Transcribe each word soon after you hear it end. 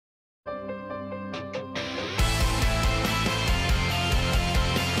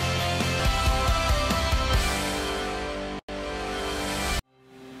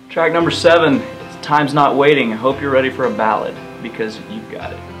Track number 7, Time's Not Waiting. I hope you're ready for a ballad, because you've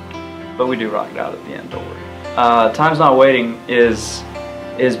got it. But we do rock it out at the end, don't worry. Time's Not Waiting is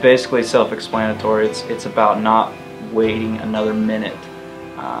basically self-explanatory. It's about not waiting another minute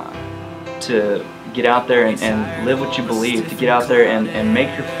to get out there and live what you believe, to get out there and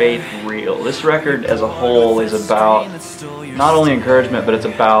make your faith real. This record as a whole is about not only encouragement, but it's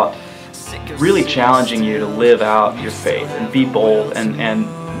about really challenging you to live out your faith and be bold and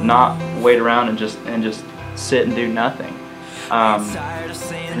not wait around and just sit and do nothing.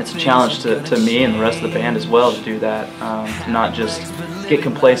 And it's a challenge to me and the rest of the band as well to do that, to not just get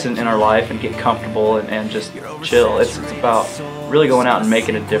complacent in our life and get comfortable and just chill. It's about really going out and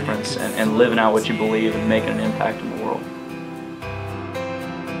making a difference and living out what you believe and making an impact in the world.